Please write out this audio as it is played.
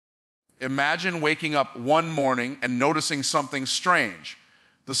Imagine waking up one morning and noticing something strange.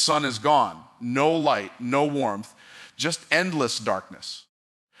 The sun is gone, no light, no warmth, just endless darkness.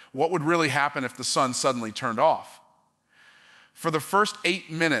 What would really happen if the sun suddenly turned off? For the first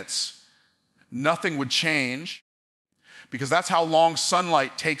 8 minutes, nothing would change because that's how long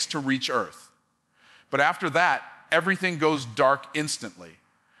sunlight takes to reach Earth. But after that, everything goes dark instantly.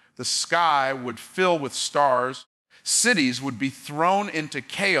 The sky would fill with stars, cities would be thrown into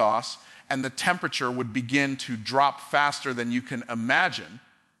chaos, and the temperature would begin to drop faster than you can imagine.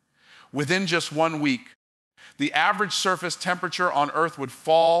 Within just 1 week, the average surface temperature on Earth would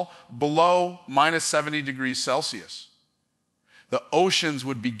fall below minus 70 degrees Celsius. The oceans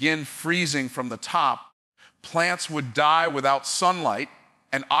would begin freezing from the top, plants would die without sunlight,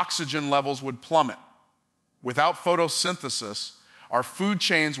 and oxygen levels would plummet. Without photosynthesis, our food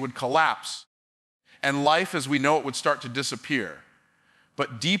chains would collapse, and life as we know it would start to disappear.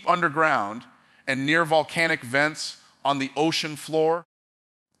 But deep underground and near volcanic vents on the ocean floor,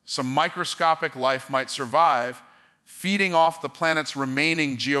 some microscopic life might survive, feeding off the planet's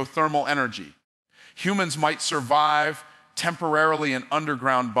remaining geothermal energy. Humans might survive temporarily in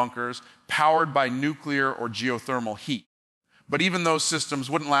underground bunkers powered by nuclear or geothermal heat. But even those systems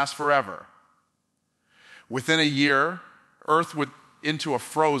wouldn't last forever. Within a year, Earth would into a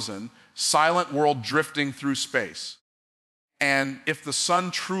frozen, silent world drifting through space. And if the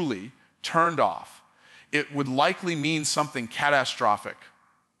sun truly turned off, it would likely mean something catastrophic.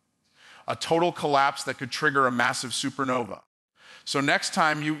 A total collapse that could trigger a massive supernova. So next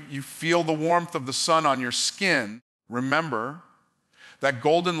time you feel the warmth of the sun on your skin, remember that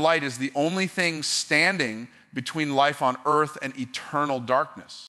golden light is the only thing standing between life on Earth and eternal darkness.